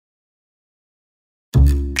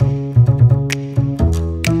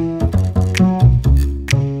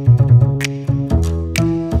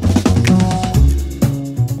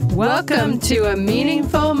to A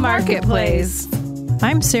Meaningful Marketplace.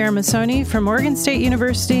 I'm Sarah Masoni from Oregon State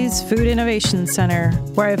University's Food Innovation Center,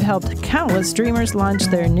 where I've helped countless dreamers launch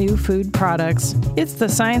their new food products. It's the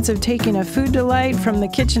science of taking a food delight from the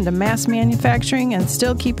kitchen to mass manufacturing and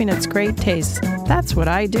still keeping its great taste. That's what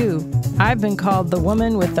I do. I've been called the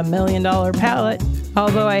woman with the $1 million palate,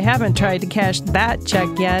 although I haven't tried to cash that check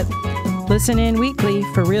yet. Listen in weekly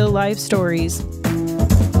for real-life stories.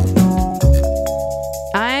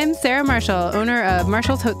 I'm Sarah Marshall, owner of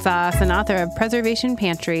Marshall's Hot Sauce and author of Preservation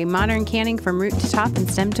Pantry, modern canning from root to top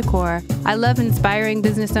and stem to core. I love inspiring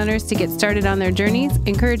business owners to get started on their journeys,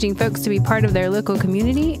 encouraging folks to be part of their local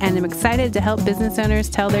community, and I'm excited to help business owners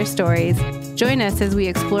tell their stories. Join us as we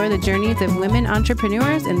explore the journeys of women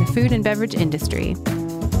entrepreneurs in the food and beverage industry.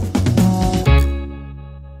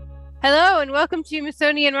 Hello and welcome to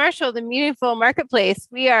Masoni and Marshall, the Meaningful Marketplace.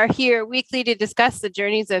 We are here weekly to discuss the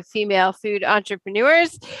journeys of female food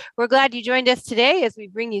entrepreneurs. We're glad you joined us today as we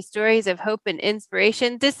bring you stories of hope and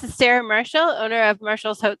inspiration. This is Sarah Marshall, owner of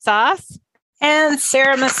Marshall's Hot Sauce. And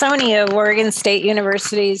Sarah Masoni of Oregon State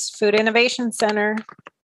University's Food Innovation Center.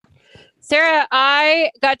 Sarah, I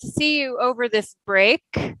got to see you over this break,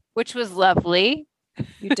 which was lovely.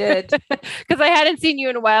 You did. Because I hadn't seen you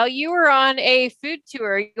in a while. You were on a food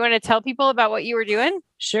tour. You want to tell people about what you were doing?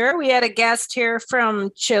 Sure. We had a guest here from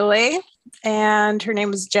Chile, and her name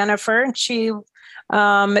was Jennifer. And she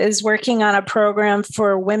is working on a program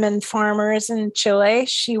for women farmers in Chile.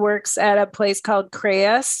 She works at a place called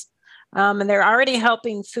Creas. And they're already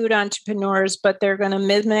helping food entrepreneurs, but they're going to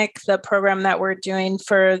mimic the program that we're doing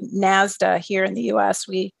for NASDA here in the U.S.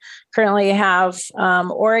 We currently have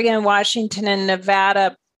Oregon, Washington, and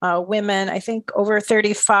Nevada women, I think over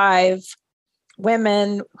 35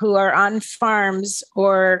 women who are on farms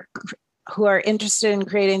or who are interested in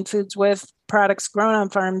creating foods with products grown on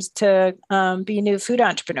farms to be new food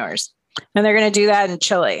entrepreneurs. And they're going to do that in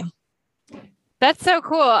Chile. That's so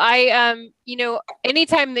cool.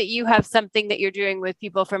 Anytime that you have something that you're doing with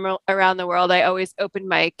people from around the world, I always open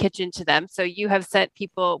my kitchen to them. So you have sent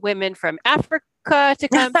women from Africa to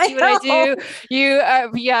come see what I do.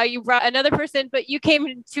 You brought another person, but you came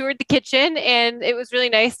and toured the kitchen, and it was really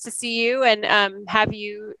nice to see you and have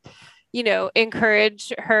you,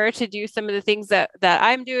 encourage her to do some of the things that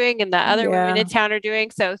I'm doing and that other women in town are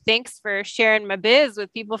doing. So thanks for sharing my biz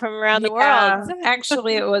with people from around the world.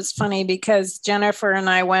 Actually, it was funny because Jennifer and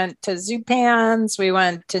I went to Zupan's, we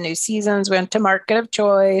went to New Seasons, went to Market of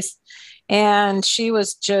Choice, and she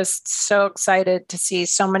was just so excited to see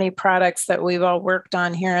so many products that we've all worked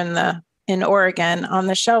on here in Oregon on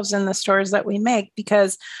the shelves in the stores that we make.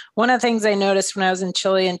 Because one of the things I noticed when I was in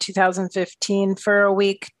Chile in 2015 for a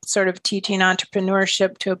week, sort of teaching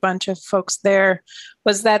entrepreneurship to a bunch of folks there,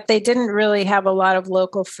 was that they didn't really have a lot of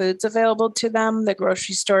local foods available to them. The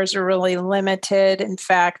grocery stores are really limited. In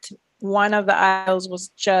fact, one of the aisles was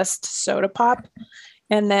just soda pop.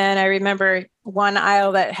 And then I remember one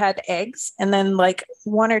aisle that had eggs, and then like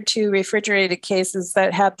one or two refrigerated cases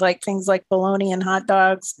that had like things like bologna and hot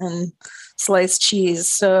dogs and sliced cheese.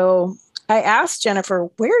 So I asked Jennifer,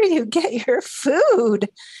 where do you get your food?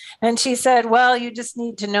 And she said, well, you just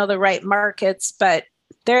need to know the right markets, but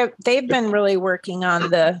they've been really working on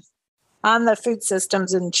the food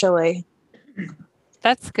systems in Chile.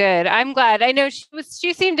 That's good. I'm glad. I know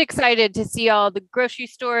she seemed excited to see all the grocery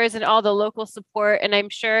stores and all the local support. And I'm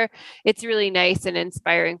sure it's really nice and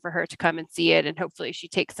inspiring for her to come and see it. And hopefully she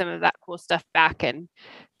takes some of that cool stuff back and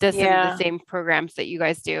does some of the same programs that you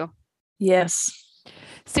guys do. Yes.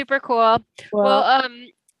 Super cool. Well,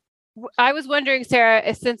 I was wondering,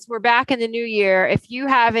 Sarah, since we're back in the new year, if you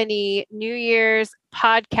have any New Year's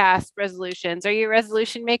podcast resolutions. Are you a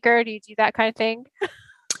resolution maker? Do you do that kind of thing?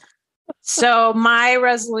 So my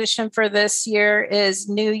resolution for this year is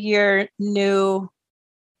new year, new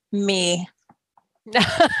me.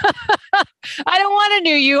 I don't want a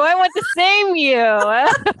new you. I want the same you.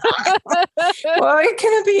 Well, it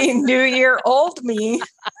can be new year, old me.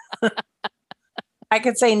 I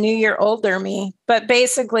could say new year, older me. But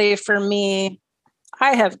basically for me,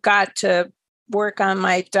 I have got to work on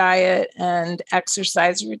my diet and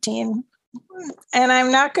exercise routine. And I'm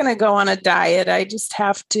not going to go on a diet. I just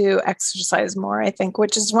have to exercise more, I think,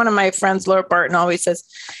 which is one of my friends, Laura Barton, always says,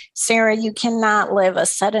 Sarah, you cannot live a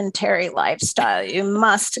sedentary lifestyle. You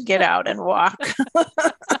must get out and walk.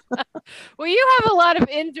 Well, you have a lot of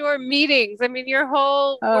indoor meetings. I mean, your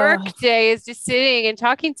whole work day is just sitting and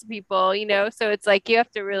talking to people, so it's like you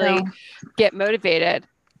have to really get motivated.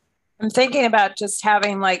 I'm thinking about just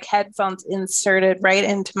having like headphones inserted right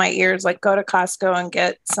into my ears, like go to Costco and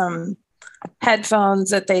get some headphones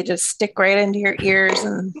that they just stick right into your ears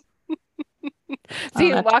and So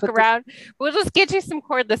you walk around. We'll just get you some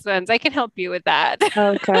cordless ones. I can help you with that.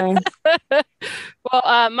 Okay.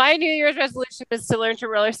 Well, my New Year's resolution is to learn to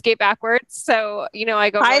roller skate backwards. So, I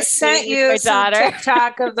go. I sent you some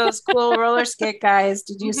TikTok of those cool roller skate guys.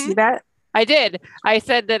 Did you see that? I did. I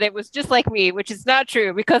said that it was just like me, which is not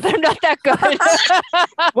true because I'm not that good.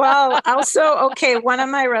 Well, also, okay, one of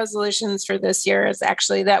my resolutions for this year is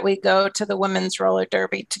actually that we go to the women's roller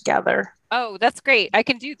derby together. Oh, that's great. I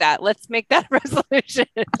can do that. Let's make that resolution.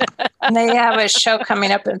 And they have a show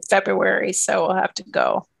coming up in February, so we'll have to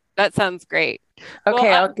go. That sounds great. Okay,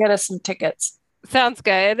 well, I'll get us some tickets. Sounds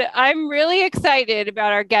good. I'm really excited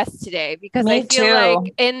about our guest today because I feel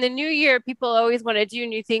like in the new year, people always want to do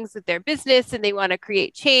new things with their business and they want to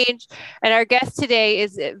create change. And our guest today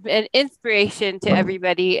is an inspiration to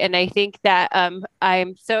everybody. And I think that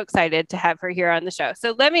I'm so excited to have her here on the show.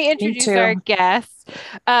 So let me introduce our guest.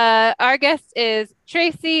 Our guest is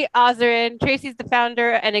Tracy Ozeren. Tracy's the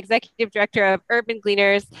founder and executive director of Urban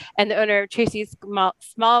Gleaners and the owner of Tracy's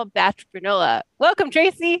Small Batch Granola. Welcome,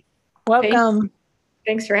 Tracy. Welcome.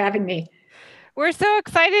 Thanks for having me. We're so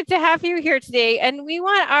excited to have you here today. And we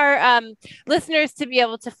want our listeners to be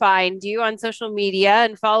able to find you on social media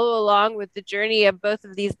and follow along with the journey of both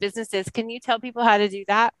of these businesses. Can you tell people how to do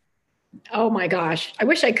that? Oh my gosh, I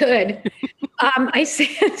wish I could. I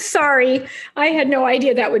said, sorry, I had no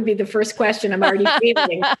idea that would be the first question. I'm already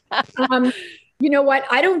failing. You know what?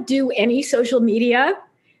 I don't do any social media.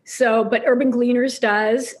 But Urban Gleaners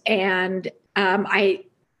does. And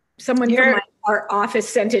someone from our office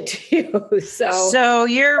sent it to you. So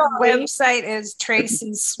your website is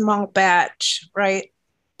Tracy's Small Batch, right?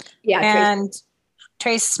 Yeah. And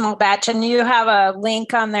Tracy's Small Batch. And you have a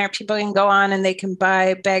link on there. People can go on and they can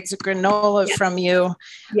buy bags of granola from you.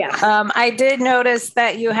 Yeah. I did notice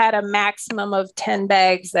that you had a maximum of 10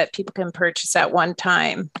 bags that people can purchase at one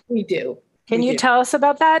time. We do. Can you tell us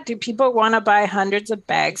about that? Do people want to buy hundreds of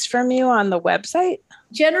bags from you on the website?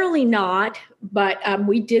 Generally not, but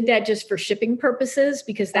we did that just for shipping purposes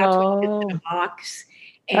because that's what fits in a box.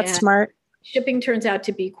 And that's smart. Shipping turns out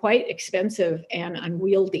to be quite expensive and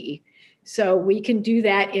unwieldy. So we can do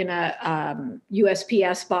that in a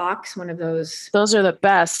USPS box, one of those. Those are the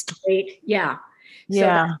best. Yeah.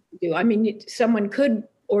 Yeah. So I mean, someone could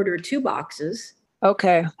order 2 boxes.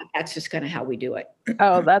 Okay. That's just kind of how we do it.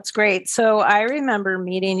 Oh, that's great. So I remember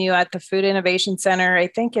meeting you at the Food Innovation Center, I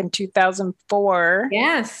think in 2004.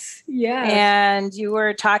 Yes. Yeah. And you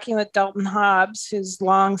were talking with Dalton Hobbs, who's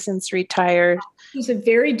long since retired. He's a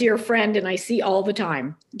very dear friend and I see all the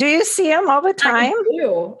time. Do you see him all the time?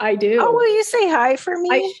 I do. Oh, will you say hi for me?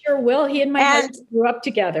 I sure will. He and my husband grew up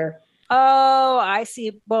together. Oh, I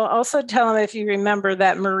see. Well, also tell him if you remember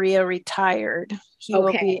that Maria retired. He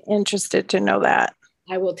will be interested to know that.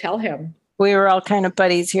 I will tell him. We were all kind of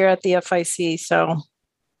buddies here at the FIC, so.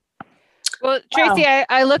 Well, Tracy,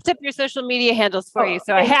 I looked up your social media handles for you,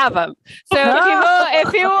 so I have them. So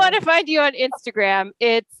if you want to find you on Instagram,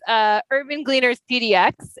 it's Urban Gleaners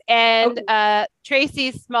PDX and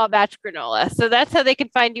Tracy's Small Batch Granola. So that's how they can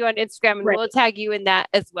find you on Instagram, and we'll tag you in that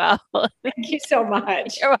as well. Thank you so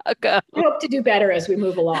much. You're welcome. I hope to do better as we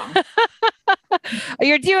move along.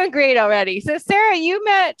 You're doing great already. So Sarah, you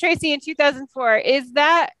met Tracy in 2004. Is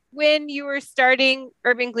that when you were starting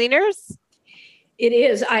Urban Gleaners? It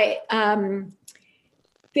is.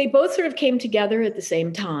 They both sort of came together at the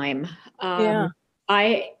same time.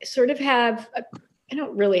 I sort of I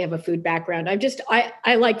don't really have a food background.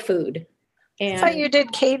 I like food. And I thought you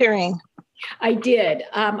did catering. I did.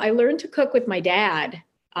 I learned to cook with my dad.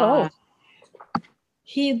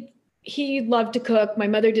 He loved to cook. My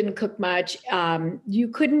mother didn't cook much. You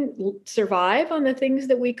couldn't survive on the things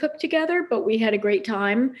that we cooked together, but we had a great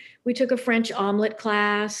time. We took a French omelet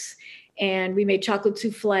class and we made chocolate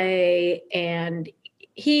souffle, and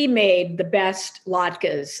he made the best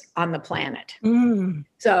latkes on the planet.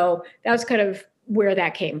 So that was kind of where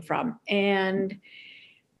that came from. And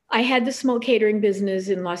I had the small catering business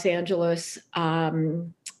in Los Angeles.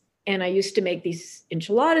 And I used to make these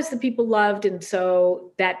enchiladas that people loved. And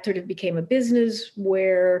so that sort of became a business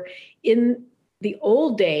where in the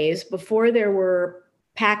old days, before there were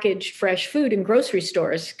packaged fresh food in grocery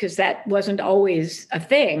stores, because that wasn't always a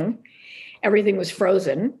thing, everything was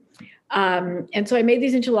frozen. And so I made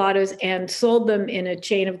these enchiladas and sold them in a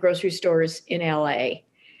chain of grocery stores in LA.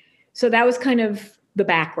 So that was kind of the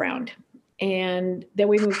background. And then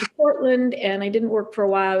we moved to Portland and I didn't work for a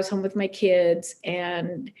while. I was home with my kids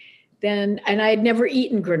and I had never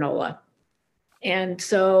eaten granola. And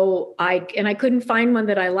so I couldn't find one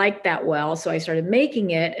that I liked that well. So I started making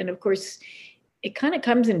it. And of course, it kind of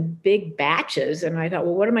comes in big batches. And I thought,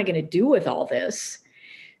 well, what am I going to do with all this?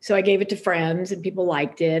 So I gave it to friends and people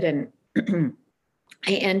liked it. And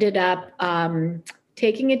I ended up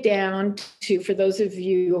taking it down to, for those of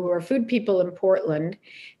you who are food people in Portland,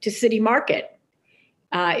 to City Market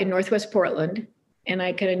in Northwest Portland. And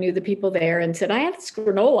I kind of knew the people there and said, I have this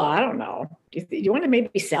granola. I don't know. Do you want to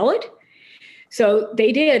maybe sell it? So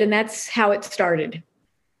they did. And that's how it started.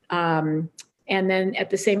 And then at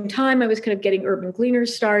the same time, I was kind of getting Urban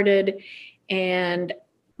Gleaners started. And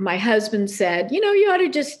my husband said, you ought to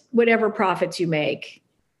just, whatever profits you make,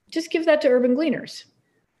 just give that to Urban Gleaners.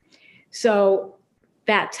 So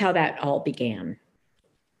that's how that all began.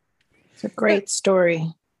 It's a great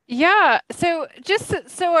story. Yeah. So just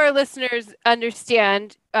so our listeners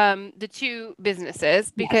understand the two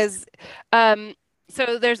businesses, because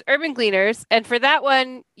so there's Urban Gleaners, and for that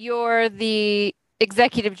one, you're the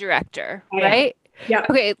executive director, right? Yeah.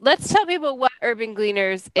 Okay. Let's tell people what Urban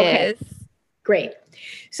Gleaners is. Great.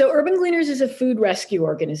 So Urban Gleaners is a food rescue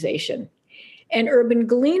organization. And Urban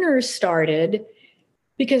Gleaners started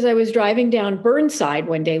because I was driving down Burnside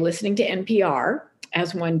one day listening to NPR,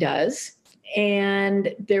 as one does.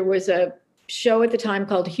 And there was a show at the time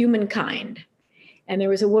called Humankind. And there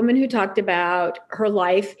was a woman who talked about her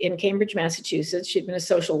life in Cambridge, Massachusetts. She'd been a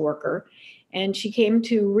social worker. And she came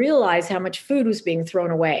to realize how much food was being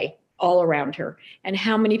thrown away all around her and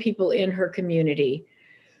how many people in her community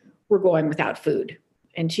were going without food.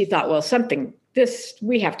 And she thought, well,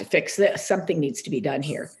 we have to fix this. Something needs to be done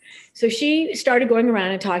here. So she started going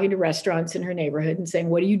around and talking to restaurants in her neighborhood and saying,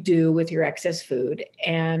 what do you do with your excess food?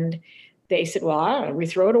 And they said, well, I don't know, we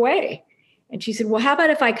throw it away. And she said, well, how about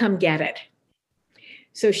if I come get it?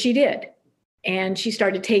 So she did. And she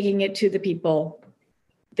started taking it to the people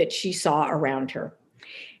that she saw around her.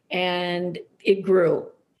 And it grew.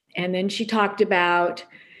 And then she talked about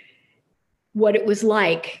what it was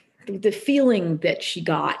like, the feeling that she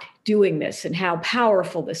got doing this and how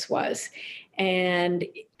powerful this was. And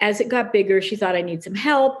as it got bigger, she thought, I need some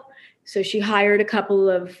help. So she hired a couple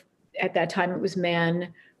of, at that time it was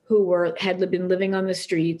men, who had been living on the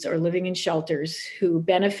streets or living in shelters who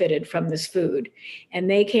benefited from this food. And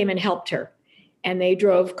they came and helped her. And they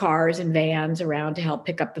drove cars and vans around to help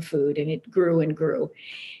pick up the food. And it grew and grew.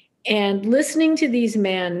 And listening to these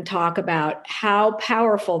men talk about how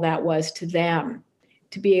powerful that was to them,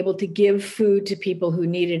 to be able to give food to people who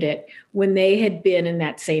needed it when they had been in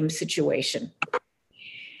that same situation.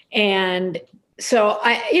 And so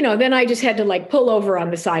then I just had to pull over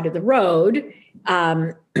on the side of the road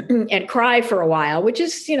and cry for a while, which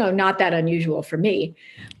is, not that unusual for me.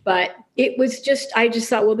 But it was I just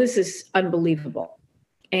thought, well, this is unbelievable.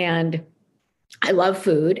 And I love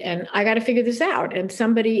food and I got to figure this out. And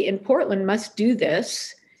somebody in Portland must do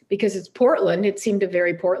this because it's Portland. It seemed a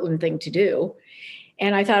very Portland thing to do.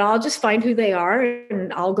 And I thought, I'll just find who they are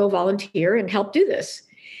and I'll go volunteer and help do this.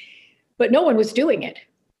 But no one was doing it.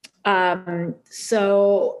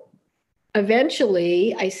 So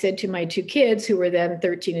eventually I said to my two kids, who were then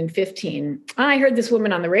 13 and 15, I heard this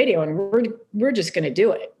woman on the radio and we're just going to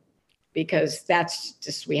do it because that's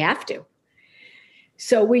just, we have to.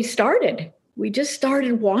 So we just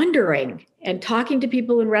started wandering and talking to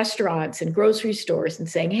people in restaurants and grocery stores and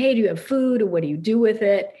saying, hey, do you have food? And what do you do with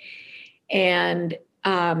it? And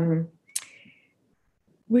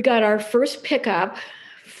we got our first pickup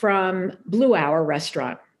from Blue Hour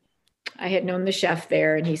Restaurant. I had known the chef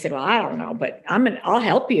there and he said, well, I don't know, but I'll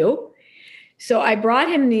help you. So I brought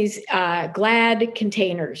him these Glad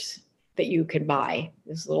containers that you can buy,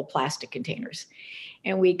 these little plastic containers.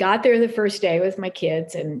 And we got there the first day with my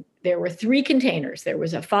kids and there were 3 containers. There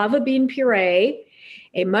was a fava bean puree,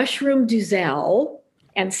 a mushroom duxelle,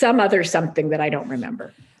 and some other something that I don't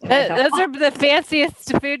remember. Those are the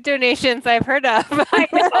fanciest food donations I've heard of. It's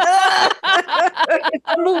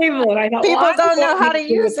unbelievable. I thought, people don't know how to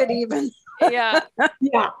use it even. Yeah.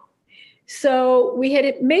 Yeah. So we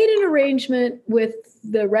had made an arrangement with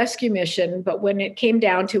the rescue mission, but when it came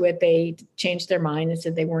down to it, they changed their mind and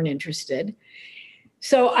said they weren't interested.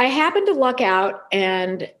 So I happened to luck out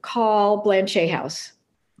and call Blanchet House.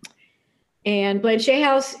 And Blanchet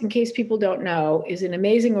House, in case people don't know, is an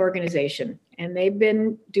amazing organization. And they've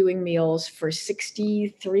been doing meals for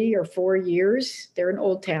 63 or 4 years. They're in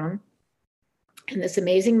Old Town. And this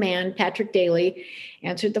amazing man, Patrick Daly,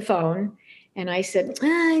 answered the phone. And I said,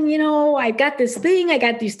 I got this thing. I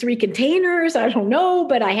got these 3 containers. I don't know,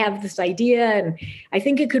 but I have this idea and I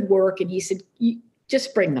think it could work. And he said,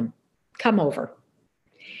 just bring them. Come over.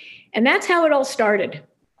 And that's how it all started.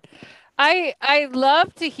 I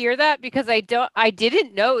love to hear that because I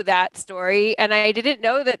didn't know that story. And I didn't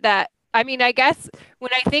know that I mean, I guess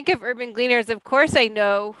when I think of Urban Gleaners, of course I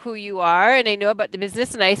know who you are and I know about the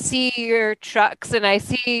business and I see your trucks and I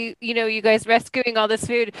see, you guys rescuing all this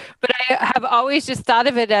food, but I have always just thought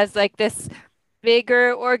of it as like this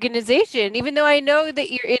bigger organization, even though I know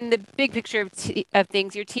that you're in the big picture of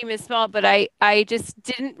things, your team is small, but I just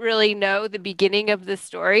didn't really know the beginning of the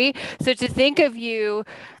story. So to think of you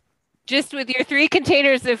just with your 3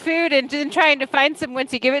 containers of food and then trying to find someone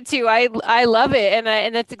to give it to. I love it.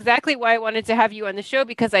 And that's exactly why I wanted to have you on the show,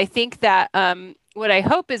 because I think that what I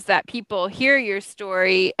hope is that people hear your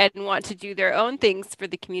story and want to do their own things for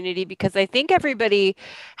the community, because I think everybody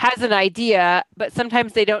has an idea, but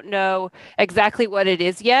sometimes they don't know exactly what it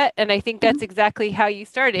is yet. And I think that's exactly how you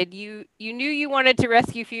started. You knew you wanted to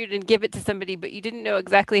rescue food and give it to somebody, but you didn't know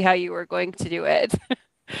exactly how you were going to do it.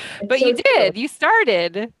 But so you did. You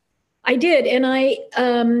started. I did, and I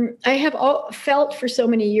have felt for so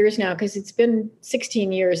many years now, because it's been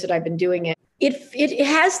 16 years that I've been doing it. It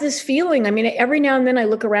has this feeling. I mean, every now and then I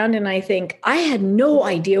look around and I think I had no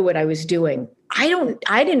idea what I was doing. I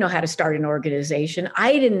didn't know how to start an organization.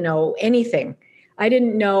 I didn't know anything. I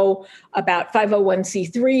didn't know about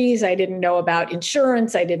 501c3s. I didn't know about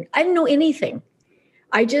insurance. I didn't know anything.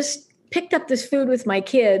 I just picked up this food with my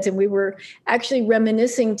kids, and we were actually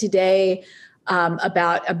reminiscing today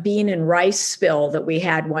about a bean and rice spill that we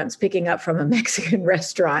had once picking up from a Mexican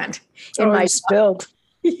restaurant. My spilled.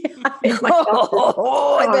 Yeah,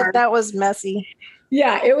 I bet that was messy.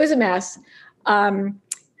 Yeah, it was a mess.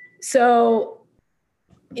 So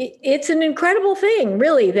it's an incredible thing,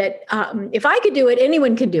 really, that if I could do it,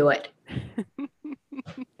 anyone can do it.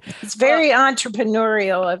 It's very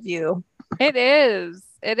entrepreneurial of you. It is.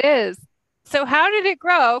 It is. So how did it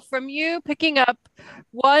grow from you picking up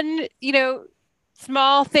one,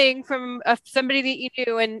 small thing from somebody that you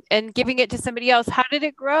knew and giving it to somebody else? How did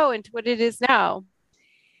it grow into what it is now?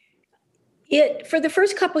 For the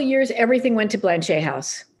first couple of years, everything went to Blanchet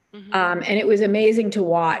House. And it was amazing to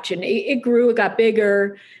watch. And it grew, it got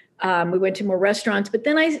bigger. We went to more restaurants. But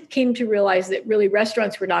then I came to realize that really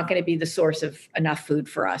restaurants were not going to be the source of enough food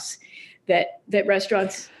for us, that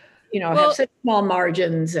restaurants have such small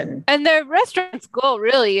margins. And the restaurant's goal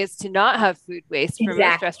really is to not have food waste from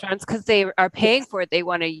most restaurants, because they are paying for it. They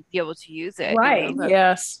want to be able to use it. Right.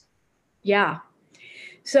 Yes. Yeah.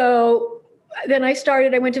 So then I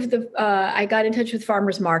went to I got in touch with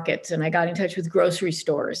farmers markets, and I got in touch with grocery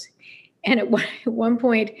stores. And at one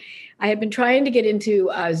point I had been trying to get into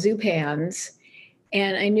Zupans,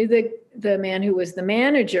 and I knew the man who was the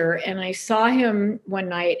manager, and I saw him one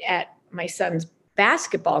night at my son's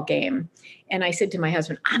basketball game. And I said to my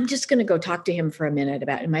husband, I'm just going to go talk to him for a minute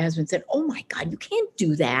about it. And my husband said, oh my God, you can't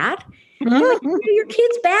do that. Like, your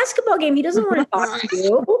kid's basketball game. He doesn't want to talk to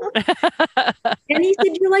you. And he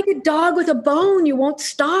said, you're like a dog with a bone. You won't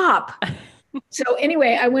stop. So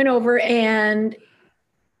anyway, I went over and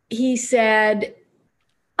he said,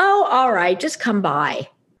 oh, all right, just come by.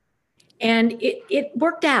 And it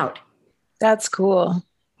worked out. That's cool.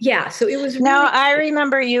 Yeah. So it was. Now, I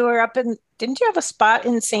remember you were didn't you have a spot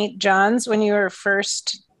in St. John's when you were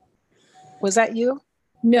first? Was that you?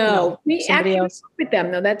 No, we actually worked with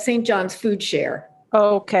them, though. That's St. John's Food Share.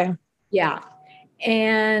 Oh, okay. Yeah.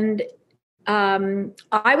 And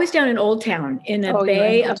I was down in Old Town in a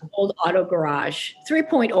bay of old auto garage. 3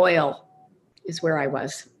 Point Oil is where I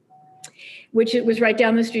was, which it was right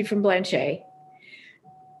down the street from Blanchet.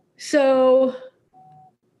 So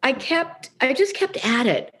I just kept at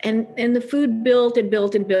it, and the food built and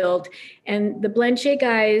built and built. And the Blanchet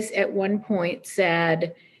guys at one point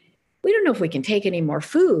said, we don't know if we can take any more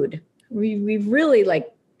food. We've really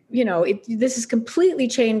this has completely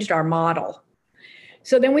changed our model.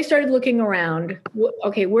 So then we started looking around.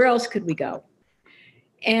 Okay, where else could we go?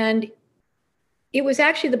 And it was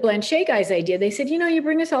actually the Blanchet guys' idea. They said, you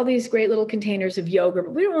bring us all these great little containers of yogurt,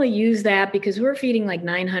 but we don't really use that because we're feeding like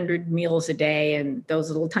 900 meals a day, and those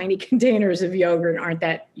little tiny containers of yogurt aren't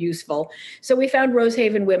that useful. So we found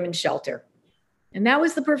Rosehaven Women's Shelter. And that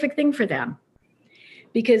was the perfect thing for them,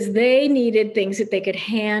 because they needed things that they could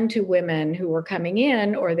hand to women who were coming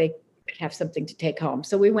in, or they could have something to take home.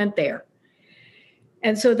 So we went there.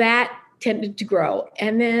 And so that tended to grow.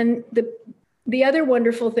 And then the other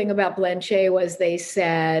wonderful thing about Blanchet was they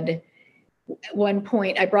said, at one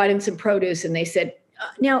point, I brought in some produce, and they said,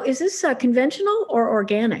 now, is this conventional or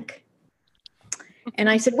organic? And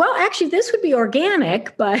I said, well, actually, this would be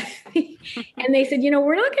organic, but, and they said,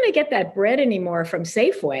 we're not going to get that bread anymore from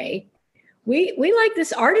Safeway. We like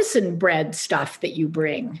this artisan bread stuff that you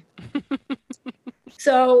bring.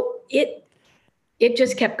 So it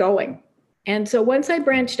just kept going. And so once I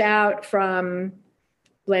branched out from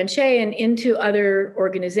Blanchet and into other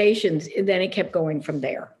organizations. And then it kept going from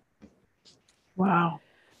there. Wow.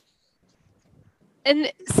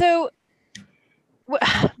 And so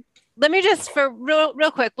let me just, for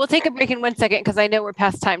real quick, we'll take a break in 1 second because I know we're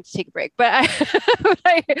past time to take a break. But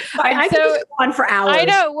I could just go on for hours. I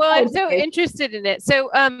know. Well, I'm so interested in it. So,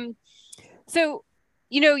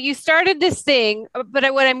 you started this thing, but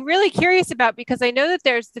what I'm really curious about, because I know that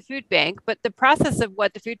there's the food bank, but the process of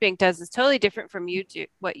what the food bank does is totally different from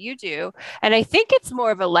what you do. And I think it's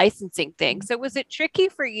more of a licensing thing. So was it tricky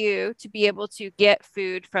for you to be able to get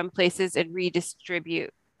food from places and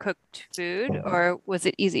redistribute cooked food, or was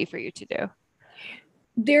it easy for you to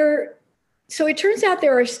do? So it turns out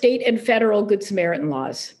there are state and federal Good Samaritan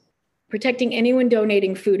laws protecting anyone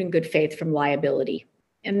donating food in good faith from liability.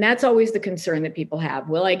 And that's always the concern that people have.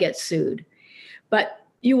 Will I get sued? But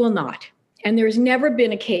you will not. And there's never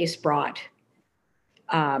been a case brought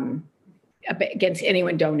against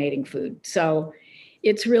anyone donating food. So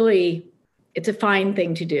it's a fine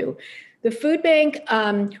thing to do. The food bank,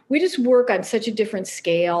 we just work on such a different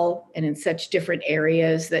scale and in such different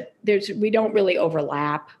areas that we don't really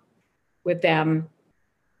overlap with them.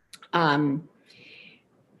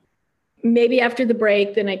 Maybe after the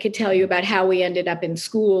break, then I could tell you about how we ended up in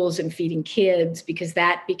schools and feeding kids, because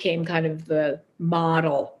that became kind of the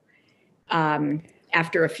model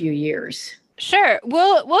after a few years. Sure.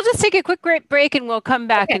 We'll just take a quick break and we'll come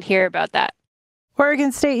back and hear about that.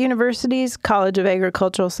 Oregon State University's College of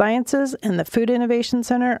Agricultural Sciences and the Food Innovation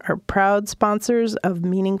Center are proud sponsors of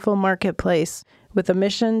Meaningful Marketplace. With a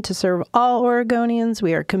mission to serve all Oregonians,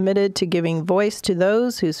 we are committed to giving voice to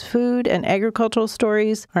those whose food and agricultural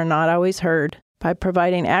stories are not always heard. By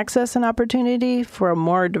providing access and opportunity for a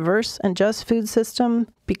more diverse and just food system,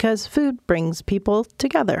 because food brings people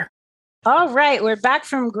together. All right, we're back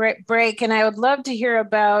from break, and I would love to hear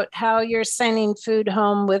about how you're sending food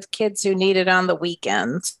home with kids who need it on the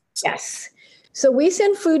weekends. Yes. So we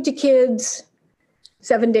send food to kids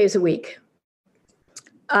 7 days a week.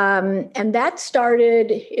 And that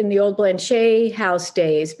started in the old Blanchet house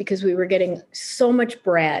days because we were getting so much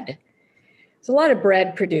bread. There's a lot of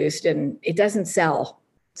bread produced and it doesn't sell.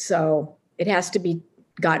 So it has to be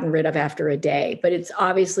gotten rid of after a day, but it's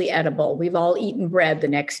obviously edible. We've all eaten bread the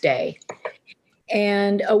next day.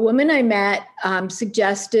 And a woman I met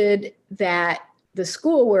suggested that the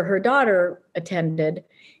school where her daughter attended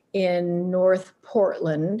in North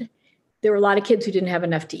Portland, there were a lot of kids who didn't have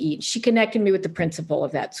enough to eat. She connected me with the principal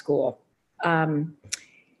of that school.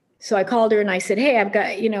 So I called her and I said, hey, I've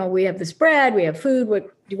got, we have this bread, we have food.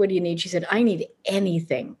 What do you need? She said, I need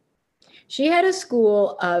anything. She had a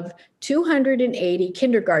school of 280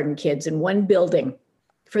 kindergarten kids in one building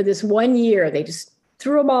for this 1 year. They just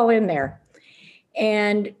threw them all in there.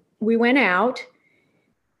 And we went out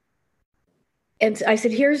and I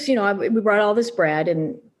said, here's, we brought all this bread,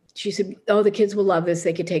 and she said, oh, the kids will love this.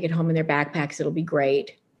 They could take it home in their backpacks. It'll be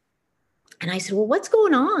great. And I said, well, what's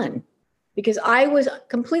going on? Because I was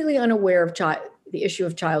completely unaware of the issue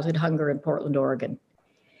of childhood hunger in Portland, Oregon.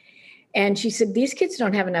 And she said, these kids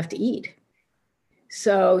don't have enough to eat.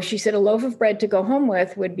 So she said, a loaf of bread to go home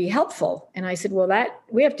with would be helpful. And I said, well,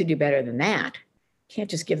 we have to do better than that. Can't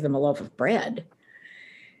just give them a loaf of bread.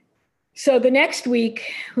 So the next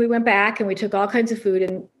week we went back and we took all kinds of food,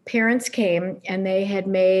 and parents came and they had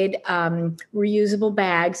made reusable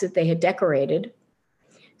bags that they had decorated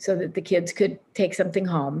so that the kids could take something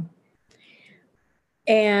home.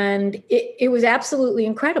 And it was absolutely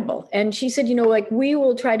incredible. And she said, we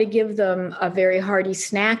will try to give them a very hearty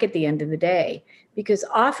snack at the end of the day, because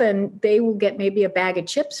often they will get maybe a bag of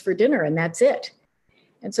chips for dinner and that's it.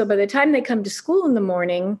 And so by the time they come to school in the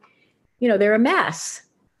morning, they're a mess.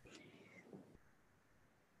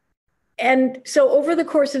 And so over the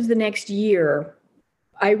course of the next year,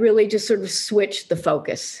 I really just sort of switched the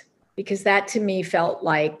focus, because that to me felt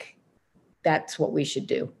like that's what we should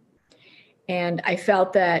do. And I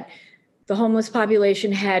felt that the homeless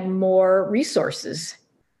population had more resources,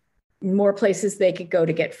 more places they could go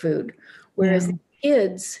to get food, whereas the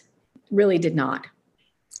kids really did not.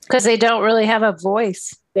 Because they don't really have a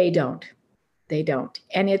voice. They don't.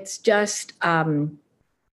 And it's just,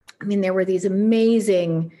 there were these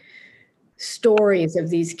amazing stories of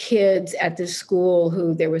these kids at this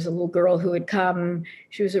school there was a little girl who had come.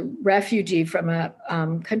 She was a refugee from a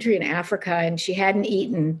country in Africa, and she hadn't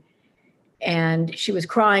eaten, and she was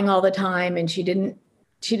crying all the time, and she didn't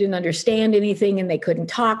understand anything, and they couldn't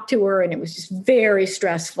talk to her, and it was just very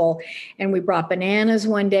stressful. And we brought bananas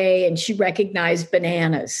one day, and she recognized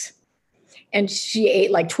bananas, and she ate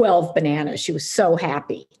like 12 bananas. She was so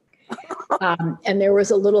happy. And there was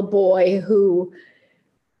a little boy who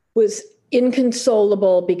was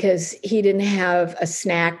inconsolable because he didn't have a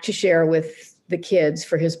snack to share with the kids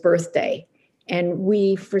for his birthday. And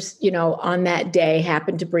we, on that day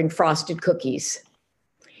happened to bring frosted cookies.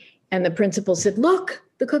 And the principal said, "Look,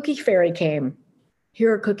 the cookie fairy came.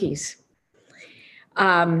 Here are cookies."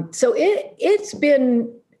 So it's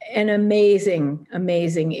been an amazing,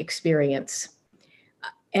 amazing experience.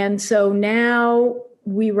 And so now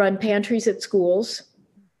we run pantries at schools.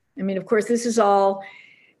 I mean, of course, this is all,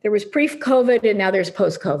 there was pre-COVID and now there's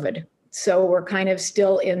post-COVID. So we're kind of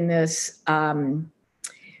still in this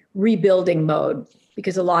rebuilding mode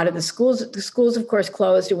because a lot of the schools, of course,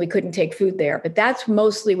 closed and we couldn't take food there. But that's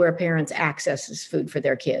mostly where parents access food for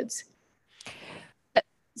their kids.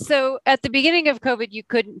 So at the beginning of COVID, you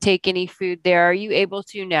couldn't take any food there. Are you able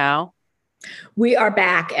to now? We are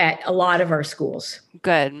back at a lot of our schools.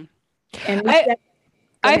 Good. And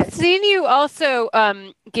I've seen you also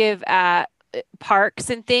give at parks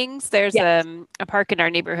and things. There's Yes. A park in our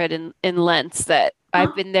neighborhood in Lentz that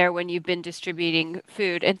I've been there when you've been distributing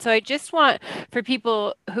food. And so I just want for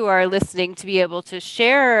people who are listening to be able to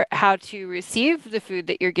share how to receive the food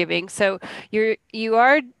that you're giving. So you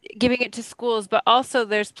are giving it to schools, but also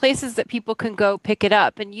there's places that people can go pick it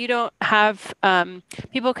up, and you don't have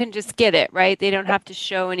people can just get it, right? They don't have to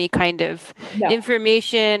show any kind of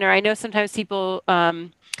information, or I know sometimes people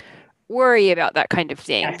worry about that kind of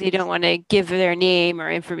thing. Yes. They don't want to give their name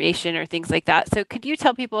or information or things like that. So could you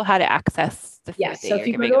tell people how to access the food? Yes. that So you're if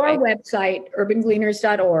you go giving to our away? website,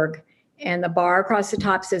 urbangleaners.org, and the bar across the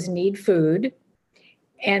top says need food,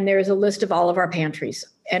 and there's a list of all of our pantries.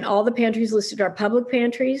 And all the pantries listed are public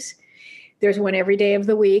pantries. There's one every day of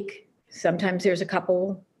the week. Sometimes there's a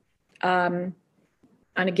couple on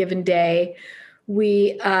a given day.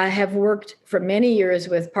 We have worked for many years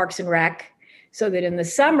with Parks and Rec, so that in the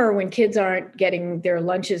summer, when kids aren't getting their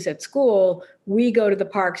lunches at school, we go to the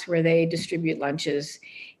parks where they distribute lunches.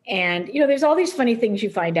 And, there's all these funny things you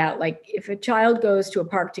find out. Like if a child goes to a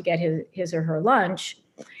park to get his or her lunch,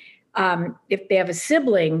 if they have a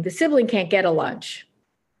sibling, the sibling can't get a lunch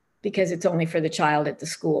because it's only for the child at the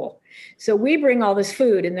school. So we bring all this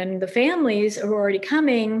food, and then the families who are already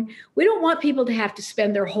coming, we don't want people to have to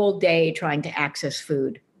spend their whole day trying to access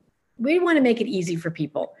food. We want to make it easy for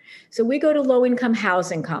people. So we go to low-income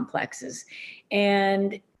housing complexes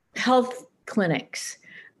and health clinics,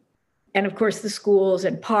 and of course the schools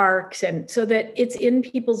and parks, and so that it's in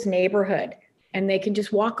people's neighborhood and they can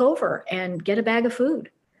just walk over and get a bag of food.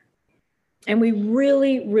 And we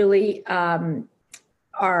really, really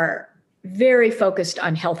are very focused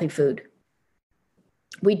on healthy food.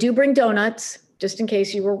 We do bring donuts, just in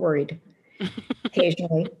case you were worried,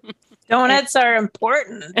 occasionally. Donuts are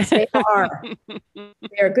important. They are.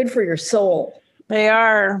 They are good for your soul. They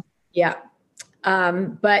are. Yeah.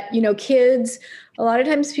 But, kids, a lot of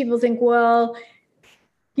times people think, well,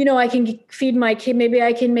 I can feed my kid. Maybe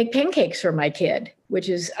I can make pancakes for my kid, which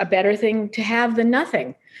is a better thing to have than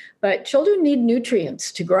nothing. But children need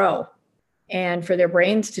nutrients to grow and for their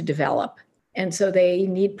brains to develop. And so they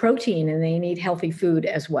need protein and they need healthy food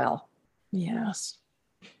as well. Yes.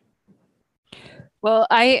 Well,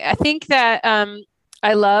 I think that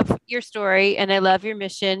I love your story and I love your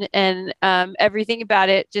mission, and everything about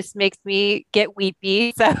it just makes me get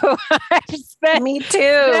weepy. So Me too.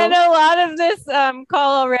 spent a lot of this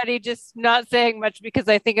call already just not saying much because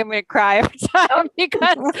I think I'm going to cry every time because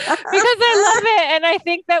I love it. And I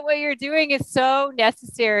think that what you're doing is so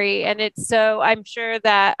necessary. And I'm sure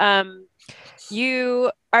that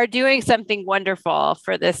you are doing something wonderful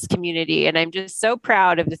for this community. And I'm just so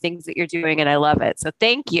proud of the things that you're doing. And I love it. So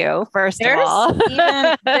thank you, first of all.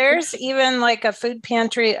 There's even like a food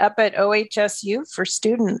pantry up at OHSU for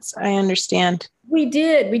students, I understand. We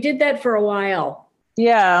did that for a while.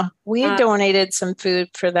 Yeah, we donated some food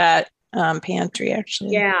for that pantry,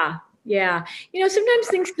 actually. Yeah. Sometimes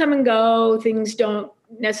things come and go. Things don't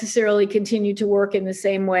necessarily continue to work in the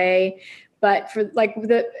same way. But for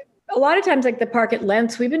a lot of times, like the park at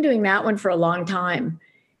Lentz, we've been doing that one for a long time.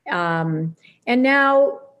 And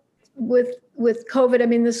now with COVID, I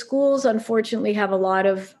mean, the schools unfortunately have a lot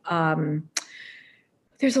of,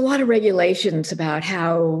 there's a lot of regulations about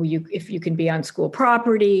if you can be on school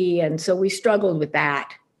property. And so we struggled with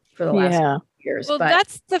that for the last few years. Well,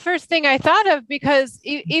 that's the first thing I thought of, because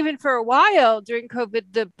even for a while during COVID,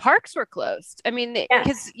 the parks were closed. I mean,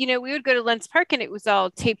 because, we would go to Lentz Park and it was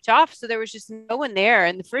all taped off. So there was just no one there.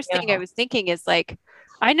 And the first thing I was thinking is like,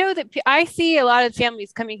 I know that I see a lot of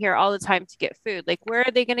families coming here all the time to get food. Like, where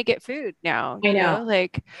are they going to get food now? I know.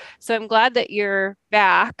 So I'm glad that you're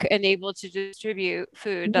back and able to distribute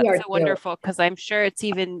food. That's so wonderful, because I'm sure it's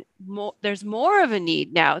even more, there's more of a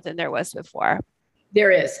need now than there was before.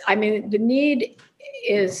 There is. I mean, the need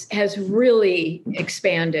has really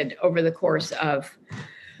expanded over the course of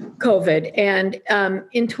COVID. And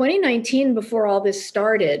in 2019, before all this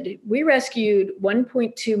started, we rescued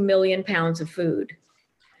 1.2 million pounds of food.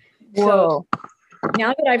 Whoa. So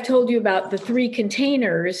now that I've told you about the 3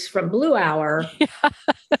 containers from Blue Hour,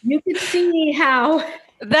 you can see how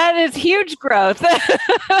that is huge growth.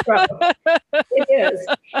 It is.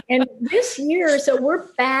 And this year, so we're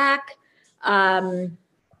back.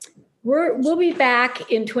 We'll be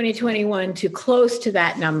back in 2021 to close to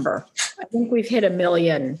that number. I think we've hit 1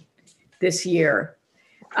 million this year.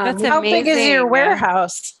 That's how big is your amazing.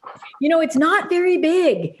 warehouse? It's not very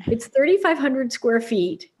big. It's 3,500 square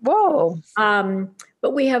feet. Whoa.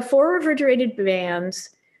 But we have 4 refrigerated vans.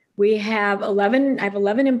 We have I have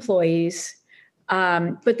 11 employees.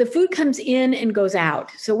 But the food comes in and goes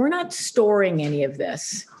out. So we're not storing any of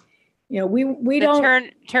this. We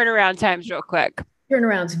don't turnaround times real quick.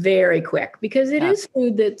 Turnarounds very quick because it is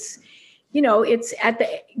food that's, it's at the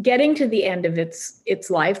getting to the end of its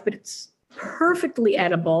life, but it's perfectly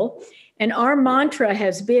edible. And our mantra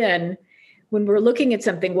has been, when we're looking at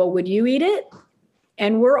something, well, would you eat it?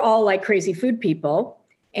 And we're all like crazy food people,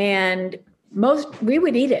 and we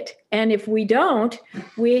would eat it. And if we don't,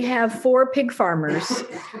 we have 4 pig farmers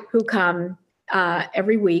who come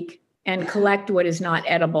every week and collect what is not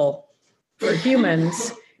edible for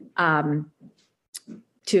humans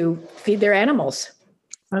to feed their animals.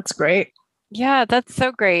 That's great. Yeah, that's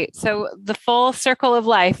so great. So the full circle of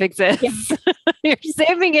life exists. Yeah. You're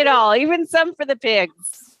saving it all, even some for the pigs.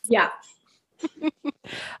 Yeah.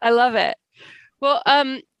 I love it. Well,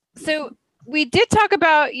 so we did talk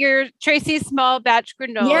about your Tracy's Small Batch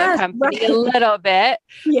Granola Company a little bit.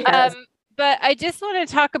 Yes. But I just want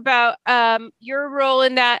to talk about your role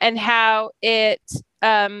in that and how it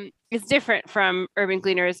is different from Urban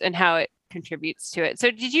Gleaners and how it contributes to it.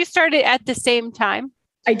 So did you start it at the same time?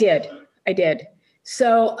 I did.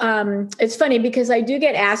 So it's funny because I do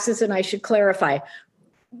get asked this, and I should clarify.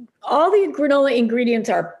 All the granola ingredients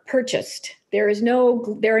are purchased. There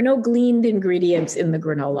are no gleaned ingredients in the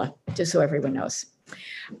granola, just so everyone knows.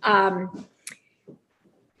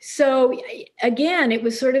 So again, it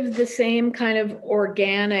was sort of the same kind of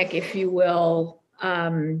organic, if you will.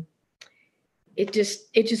 It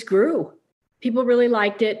just grew. People really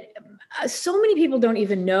liked it. So many people don't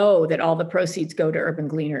even know that all the proceeds go to Urban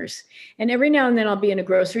Gleaners. And every now and then I'll be in a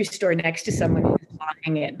grocery store next to someone who's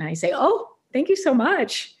buying it, and I say, "Oh, thank you so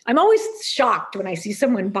much." I'm always shocked when I see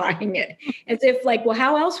someone buying it, as if like, well,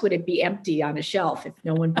 how else would it be empty on a shelf if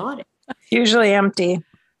no one bought it? Usually empty.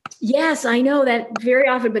 Yes, I know that very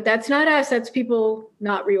often, but that's not us. That's people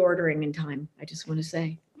not reordering in time. I just want to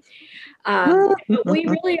say. But we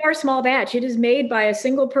really are small batch. It is made by a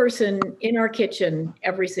single person in our kitchen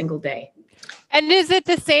every single day. And is it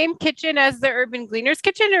the same kitchen as the Urban Gleaners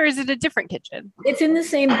kitchen, or is it a different kitchen? It's in the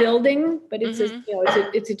same building, but it's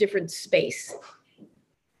it's a different space.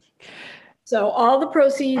 So all the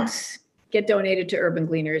proceeds get donated to Urban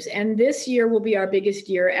Gleaners, and this year will be our biggest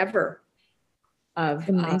year ever of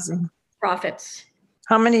profits.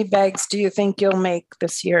 How many bags do you think you'll make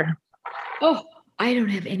this year? Oh, I don't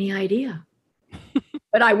have any idea,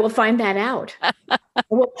 but I will find that out.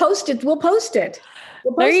 We'll post it. We'll post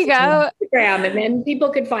there you go. On Instagram, and then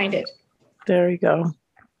people could find it. There you go.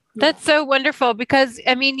 That's so wonderful because,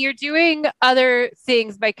 I mean, you're doing other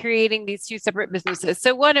things by creating these 2 separate businesses.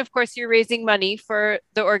 So one, of course, you're raising money for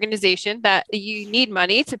the organization that you need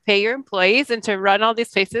money to pay your employees and to run all these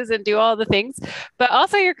places and do all the things. But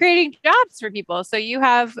also you're creating jobs for people. So you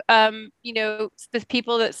have, the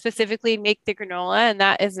people that specifically make the granola, and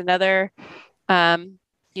that is another,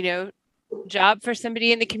 job for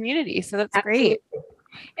somebody in the community. So that's Absolutely. Great.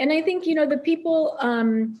 And I think, the people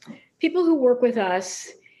who work with us,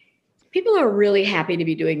 people are really happy to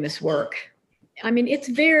be doing this work. I mean, it's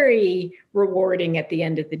very rewarding at the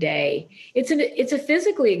end of the day. It's a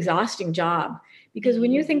physically exhausting job because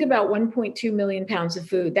when you think about 1.2 million pounds of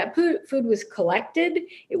food, that food was collected,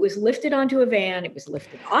 it was lifted onto a van, it was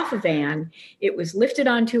lifted off a van, it was lifted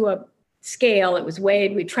onto a scale, it was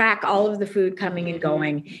weighed, we track all of the food coming and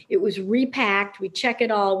going, it was repacked, we check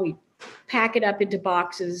it all, we pack it up into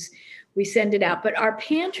boxes, we send it out. But our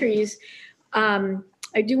pantries,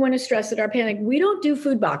 I do want to stress that our pantry, we don't do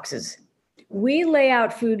food boxes. We lay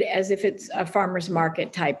out food as if it's a farmer's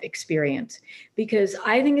market type experience, because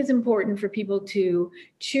I think it's important for people to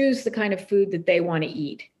choose the kind of food that they want to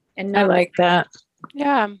eat. And I like that.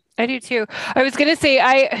 Yeah, I do too. I was going to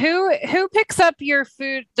say, who picks up your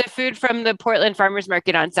food, the food from the Portland Farmers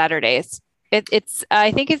Market on Saturdays? It's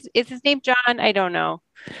I think is his name John? I don't know.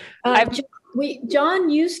 John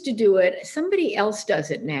used to do it. Somebody else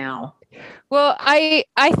does it now. Well, I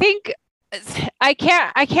think I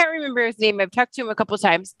can't remember his name. I've talked to him a couple of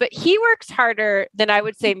times, but he works harder than I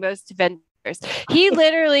would say most vendors. He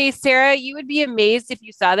literally, Sarah, you would be amazed if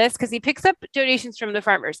you saw this because he picks up donations from the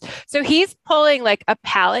farmers. So he's pulling like a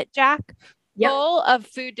pallet jack full of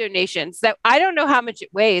food donations that I don't know how much it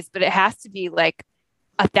weighs, but it has to be like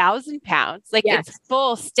 1,000 pounds. Like it's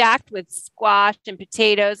full, stacked with squash and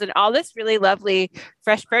potatoes and all this really lovely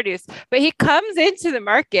fresh produce. But he comes into the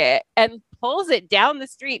market and pulls it down the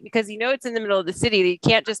street because it's in the middle of the city. You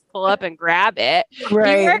can't just pull up and grab it.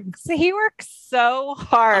 Right. He works so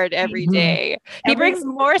hard every day. He brings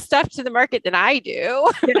more stuff to the market than I do.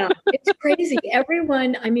 Yeah, it's crazy.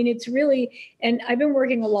 Everyone, I mean, it's really, and I've been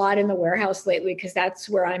working a lot in the warehouse lately because that's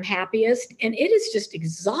where I'm happiest. And it is just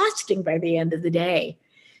exhausting by the end of the day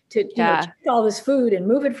to take all this food and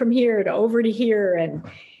move it from here to over to here. And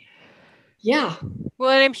well,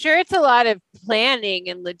 and I'm sure it's a lot of planning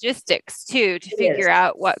and logistics too, to figure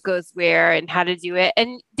out what goes where and how to do it.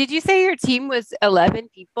 And did you say your team was 11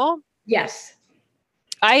 people? Yes.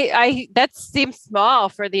 That seems small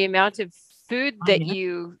for the amount of food that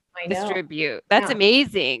you distribute. That's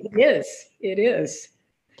amazing. It is.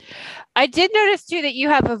 I did notice too that you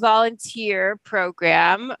have a volunteer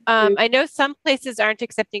program. I know some places aren't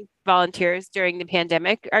accepting volunteers during the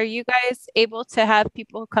pandemic. Are you guys able to have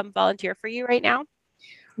people come volunteer for you right now?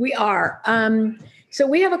 We are. So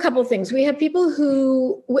we have a couple of things. We have people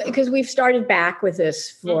who, because we've started back with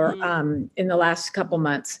this for in the last couple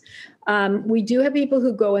months. We do have people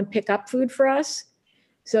who go and pick up food for us.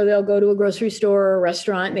 So they'll go to a grocery store or a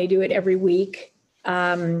restaurant and they do it every week.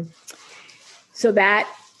 So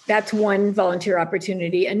that's one volunteer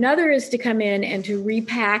opportunity. Another is to come in and to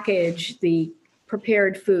repackage the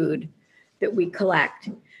prepared food that we collect.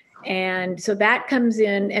 And so that comes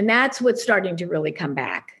in, and that's what's starting to really come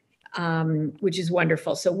back, which is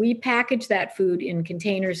wonderful. So we package that food in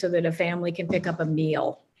containers so that a family can pick up a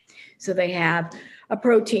meal. So they have a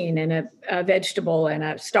protein and a vegetable and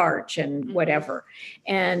a starch and whatever.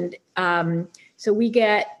 And so we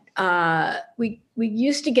get, we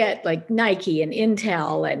used to get like Nike and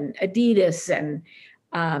Intel and Adidas and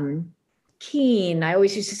Keen. I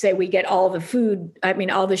always used to say we get all the food,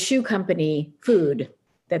 all the shoe company food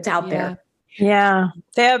that's out there. Yeah.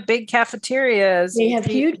 They have big cafeterias. They have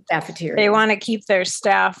huge cafeterias. They want to keep their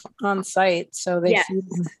staff on site. So they feed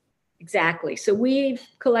them. Exactly. So we've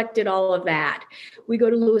collected all of that. We go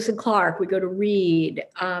to Lewis and Clark. We go to Reed.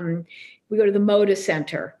 We go to the Moda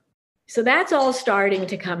Center. So that's all starting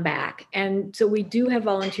to come back. And so we do have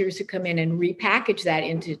volunteers who come in and repackage that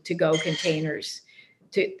into to-go containers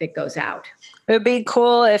that goes out. It would be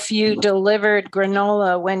cool if you delivered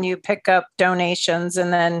granola when you pick up donations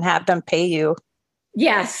and then had them pay you.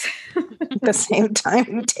 Yes. At the same time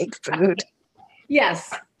you take food.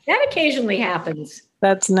 Yes. That occasionally happens.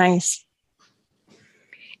 That's nice.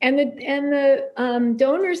 And the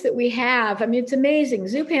donors that we have, it's amazing.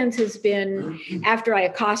 Zupans has been, after I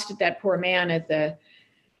accosted that poor man at the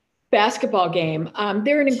basketball game,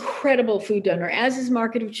 they're an incredible food donor, as is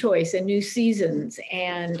Market of Choice and New Seasons.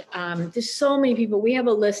 And there's so many people. We have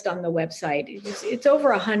a list on the website. It's over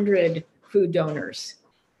 100 food donors.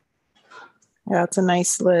 Yeah, it's a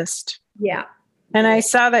nice list. Yeah. And I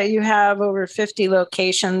saw that you have over 50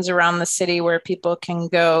 locations around the city where people can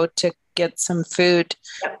go to get some food.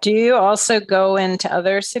 Yep. Do you also go into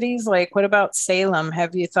other cities? Like, what about Salem?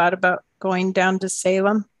 Have you thought about going down to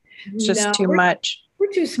Salem? It's just too much.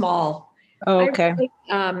 We're too small. Oh, okay.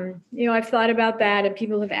 I've thought about that and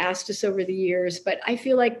people have asked us over the years, but I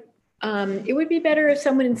feel like it would be better if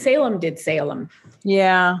someone in Salem did Salem.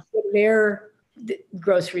 Yeah. Their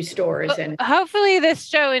grocery stores. And hopefully this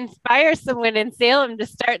show inspires someone in Salem to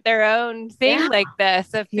start their own thing like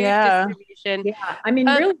this of food distribution. Yeah.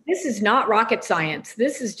 Really, this is not rocket science.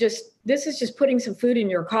 This is just putting some food in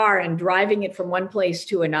your car and driving it from one place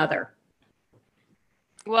to another.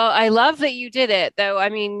 Well, I love that you did it, though.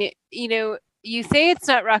 You say it's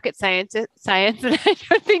not rocket science, and I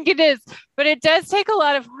don't think it is, but it does take a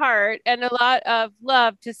lot of heart and a lot of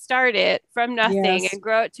love to start it from nothing and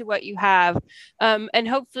grow it to what you have. And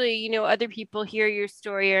hopefully, other people hear your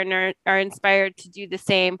story and are inspired to do the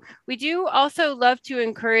same. We do also love to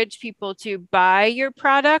encourage people to buy your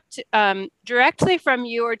product directly from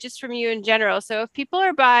you or just from you in general. So if people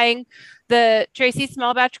are buying the Tracy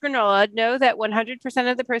Small Batch Granola, know that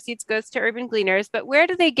 100% of the proceeds goes to Urban Gleaners, but where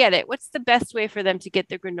do they get it? What's the best way for them to get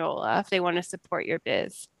the granola if they want to support your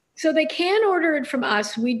biz? So they can order it from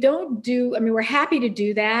us. We don't do, we're happy to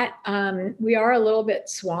do that. We are a little bit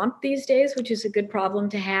swamped these days, which is a good problem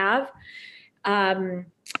to have.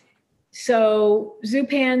 So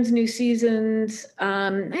Zupan's, New Seasons,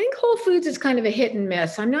 I think Whole Foods is kind of a hit and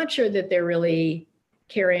miss. I'm not sure that they're really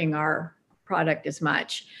carrying our product as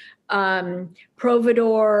much.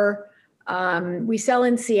 Providore, we sell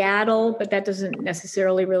in Seattle, but that doesn't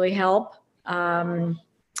necessarily really help. And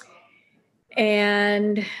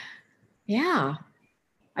yeah.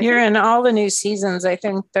 You're in all the New Seasons. I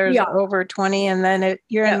think there's over 20, and then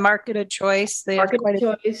you're in Market of Choice. They Market have quite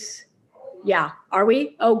of Choice. Yeah. Are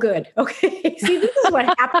we? Oh, good. Okay. See, this is what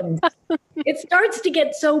happens. It starts to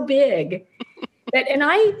get so big that,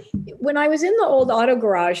 when I was in the old Auto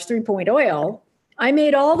Garage 3 Point Oil, I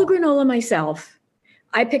made all the granola myself.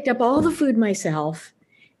 I picked up all the food myself,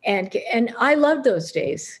 and I loved those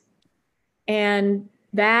days. And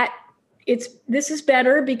this is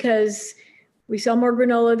better because we sell more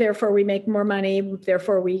granola, therefore we make more money,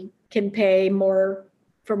 therefore we can pay more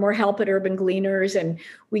for more help at Urban Gleaners, and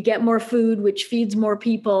we get more food, which feeds more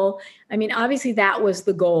people. I mean, obviously that was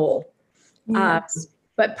the goal. Yes.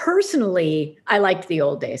 But personally, I liked the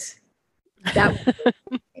old days.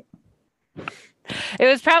 It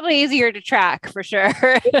was probably easier to track for sure.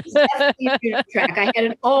 It was definitely easier to track. I had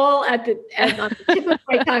it all on the tip of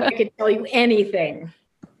my tongue. I could tell you anything.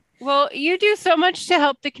 Well, you do so much to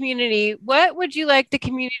help the community. What would you like the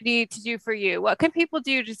community to do for you? What can people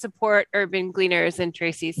do to support Urban Gleaners and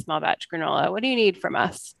Tracy's Small Batch Granola? What do you need from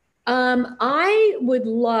us? I would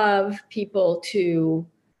love people to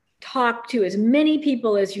talk to as many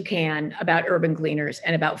people as you can about Urban Gleaners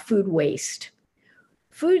and about food waste.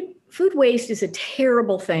 Food waste is a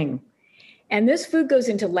terrible thing. And this food goes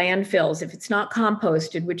into landfills if it's not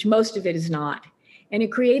composted, which most of it is not. And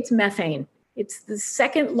it creates methane. It's the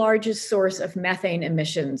second largest source of methane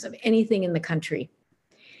emissions of anything in the country.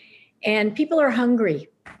 And people are hungry,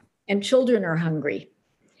 and children are hungry.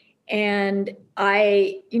 And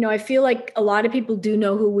I feel like a lot of people do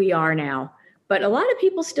know who we are now, but a lot of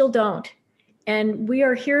people still don't. And we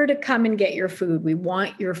are here to come and get your food. We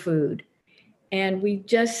want your food. And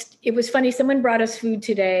it was funny. Someone brought us food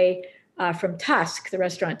today from Tusk, the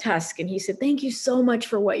restaurant Tusk. And he said, "Thank you so much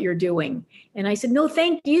for what you're doing." And I said, "No,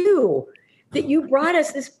 thank you that you brought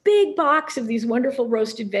us this big box of these wonderful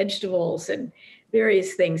roasted vegetables and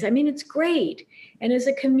various things. I mean, it's great." And as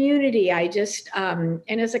a community, and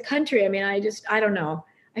as a country, I mean, I don't know.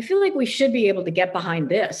 I feel like we should be able to get behind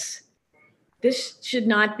this. This should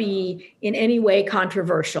not be in any way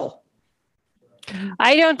controversial.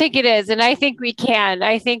 I don't think it is. And I think we can.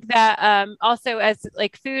 I think that also as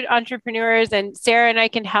like food entrepreneurs, and Sarah and I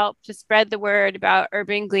can help to spread the word about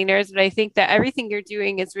Urban Gleaners. But I think that everything you're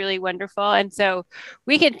doing is really wonderful. And so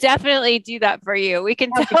we can definitely do that for you. We can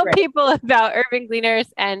tell people about Urban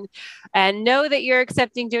Gleaners and know that you're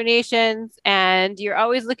accepting donations and you're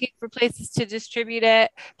always looking for places to distribute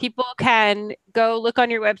it. People can go look on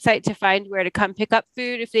your website to find where to come pick up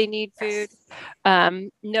food if they need food.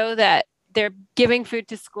 Know that they're giving food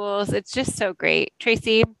to schools. It's just so great.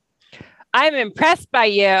 Tracy, I'm impressed by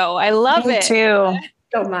you. I love it. Me too.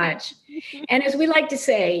 So much. And as we like to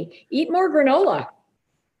say, eat more granola.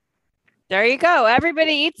 There you go.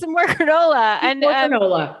 Everybody eat some more granola. Eat more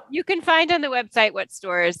granola. You can find on the website what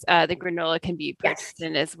stores the granola can be purchased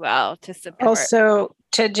in as well to support. Also,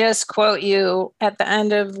 to just quote you at the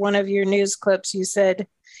end of one of your news clips, you said,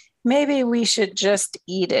 "Maybe we should just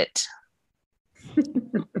eat it."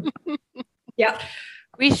 Yeah.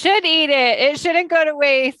 We should eat it. It shouldn't go to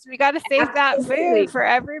waste. We got to save that food for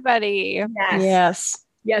everybody. Yes.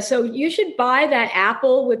 Yeah. So you should buy that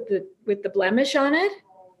apple with the blemish on it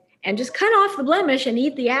and just cut off the blemish and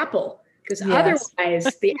eat the apple, because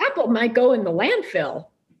otherwise the apple might go in the landfill.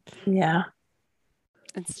 Yeah.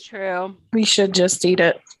 It's true. We should just eat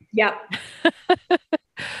it. Yep.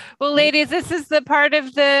 Well, ladies, this is the part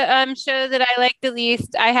of the show that I like the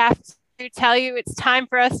least. I have to tell you it's time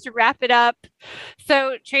for us to wrap it up.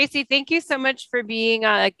 So Tracy, thank you so much for being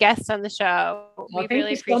a guest on the show. We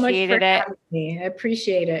really appreciated it. I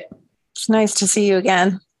appreciate it. It's nice to see you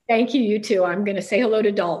again. Thank you. You too. I'm going to say hello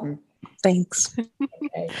to Dalton. Thanks.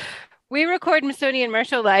 Okay. We record Masoni and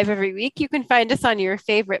Marshall live every week. You can find us on your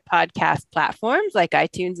favorite podcast platforms like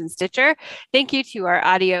iTunes and Stitcher. Thank you to our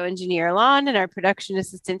audio engineer, Lon, and our production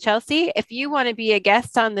assistant, Chelsea. If you want to be a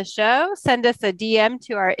guest on the show, send us a DM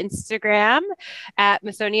to our Instagram at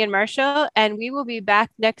Masoni and Marshall, and we will be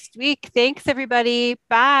back next week. Thanks, everybody.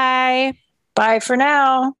 Bye. Bye for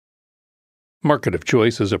now. Market of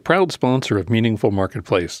Choice is a proud sponsor of Meaningful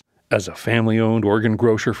Marketplace. As a family-owned organ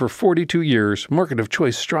grocer for 42 years, Market of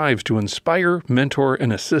Choice strives to inspire, mentor,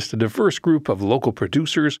 and assist a diverse group of local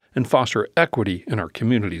producers and foster equity in our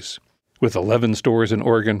communities. With 11 stores in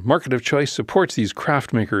Oregon, Market of Choice supports these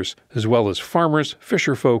craft makers, as well as farmers,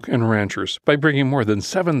 fisherfolk, and ranchers, by bringing more than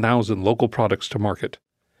 7,000 local products to market.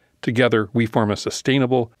 Together, we form a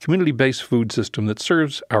sustainable, community-based food system that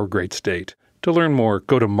serves our great state. To learn more,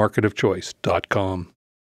 go to marketofchoice.com.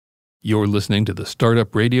 You're listening to the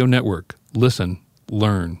Startup Radio Network. Listen,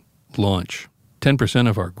 learn, launch. 10%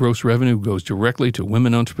 of our gross revenue goes directly to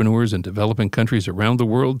women entrepreneurs in developing countries around the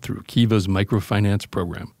world through Kiva's microfinance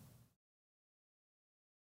program.